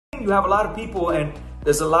you have a lot of people and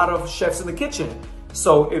there's a lot of chefs in the kitchen.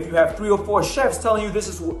 So if you have 3 or 4 chefs telling you this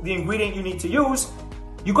is the ingredient you need to use,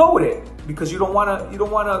 you go with it because you don't want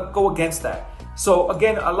to go against that. So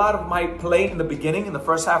again, a lot of my play in the beginning, in the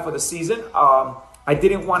first half of the season, I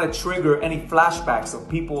didn't want to trigger any flashbacks of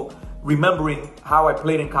people remembering how I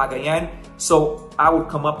played in Cagayan. So I would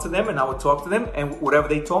come up to them and I would talk to them, and whatever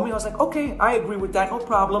they told me, I was like, okay, I agree with that, no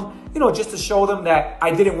problem. You know, just to show them that I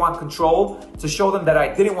didn't want control, to show them that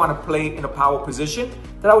I didn't want to play in a power position,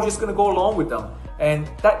 that I was just going to go along with them. And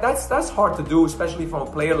that's hard to do, especially from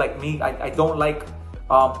a player like me. I don't like,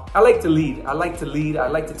 I like to lead. I like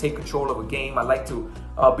to take control of a game. I like to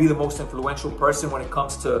be the most influential person when it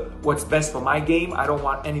comes to what's best for my game. I don't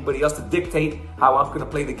want anybody else to dictate how I'm going to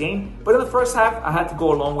play the game. But in the first half, I had to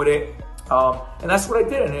go along with it. And that's what I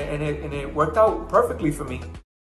did, and it worked out perfectly for me.